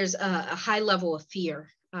 there's a high level of fear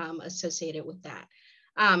associated with that.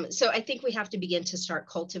 So I think we have to begin to start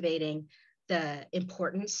cultivating the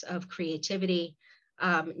importance of creativity,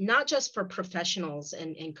 not just for professionals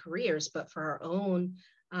and careers, but for our own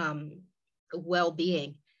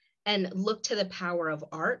well-being, and look to the power of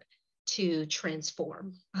art to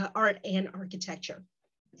transform art and architecture.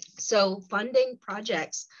 So funding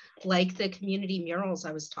projects like the community murals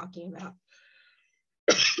I was talking about,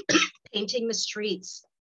 painting the streets,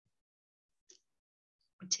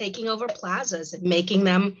 taking over plazas and making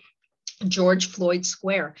them George Floyd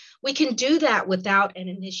Square. We can do that without an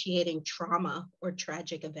initiating trauma or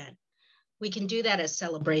tragic event. We can do that as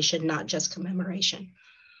celebration, not just commemoration.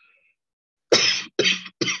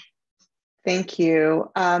 Thank you.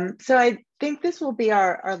 So I think this will be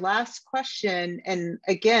our last question. And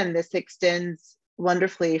again, this extends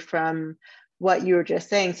wonderfully from what you were just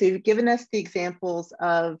saying. So you've given us the examples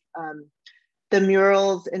of the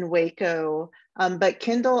murals in Waco, but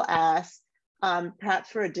Kendall asked, perhaps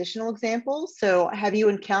for additional examples. So have you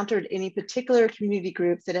encountered any particular community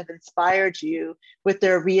groups that have inspired you with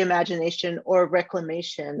their reimagination or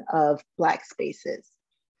reclamation of Black spaces?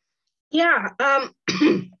 Yeah,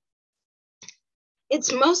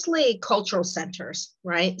 it's mostly cultural centers,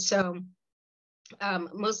 right? So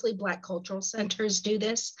mostly Black cultural centers do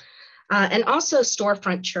this. and also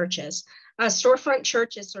storefront churches. Storefront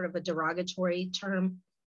church is sort of a derogatory term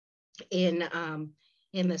in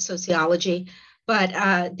the sociology, but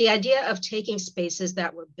the idea of taking spaces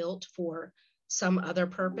that were built for some other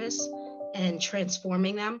purpose and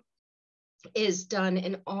transforming them is done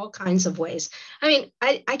in all kinds of ways. I mean,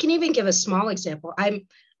 I can even give a small example. I'm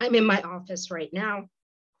in my office right now.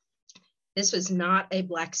 This was not a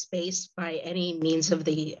Black space by any means of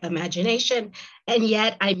the imagination, and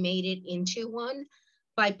yet I made it into one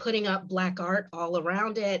by putting up Black art all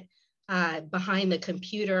around it. Behind the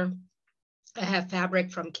computer, I have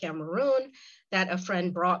fabric from Cameroon that a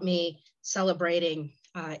friend brought me celebrating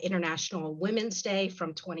International Women's Day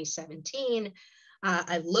from 2017.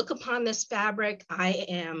 I look upon this fabric, I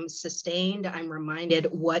am sustained, I'm reminded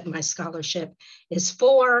what my scholarship is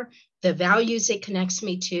for, the values it connects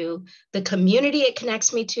me to, the community it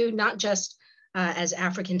connects me to, not just as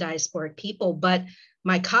African diasporic people, but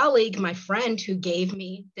my colleague, my friend who gave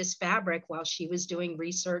me this fabric while she was doing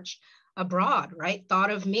research abroad, right?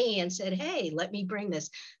 Thought of me and said, hey, let me bring this.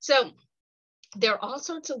 So there are all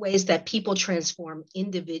sorts of ways that people transform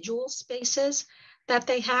individual spaces that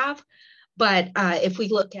they have. But if we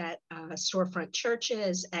look at storefront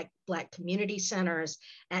churches, at Black community centers,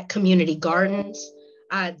 at community gardens,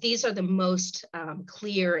 these are the most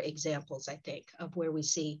clear examples, I think, of where we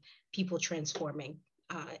see people transforming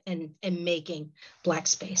and making Black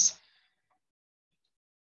space.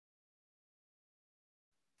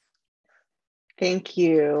 Thank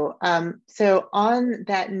you. So on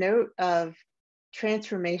that note of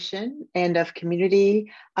transformation and of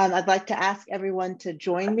community, I'd like to ask everyone to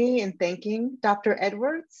join me in thanking Dr.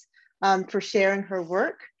 Edwards for sharing her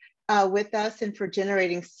work with us and for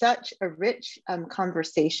generating such a rich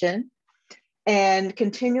conversation. And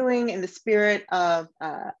continuing in the spirit of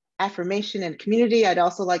affirmation and community, I'd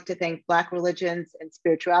also like to thank Black Religions and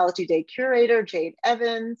Spirituality Day curator, Jade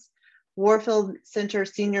Evans, Warfield Center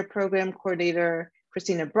Senior Program Coordinator,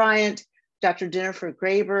 Christina Bryant, Dr. Jennifer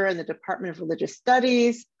Graber in the Department of Religious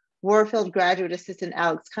Studies, Warfield Graduate Assistant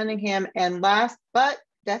Alex Cunningham, and last but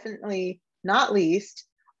definitely not least,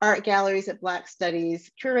 Art Galleries at Black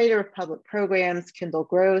Studies, Curator of Public Programs, Kendall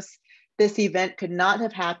Gross. This event could not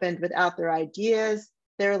have happened without their ideas,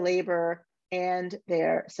 their labor, and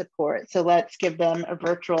their support. So let's give them a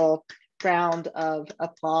virtual round of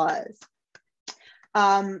applause.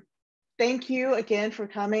 Thank you again for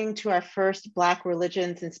coming to our first Black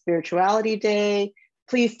Religions and Spirituality Day.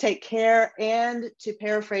 Please take care, and to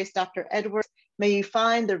paraphrase Dr. Edwards, may you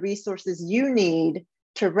find the resources you need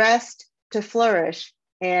to rest, to flourish,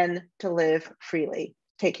 and to live freely.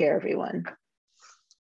 Take care, everyone.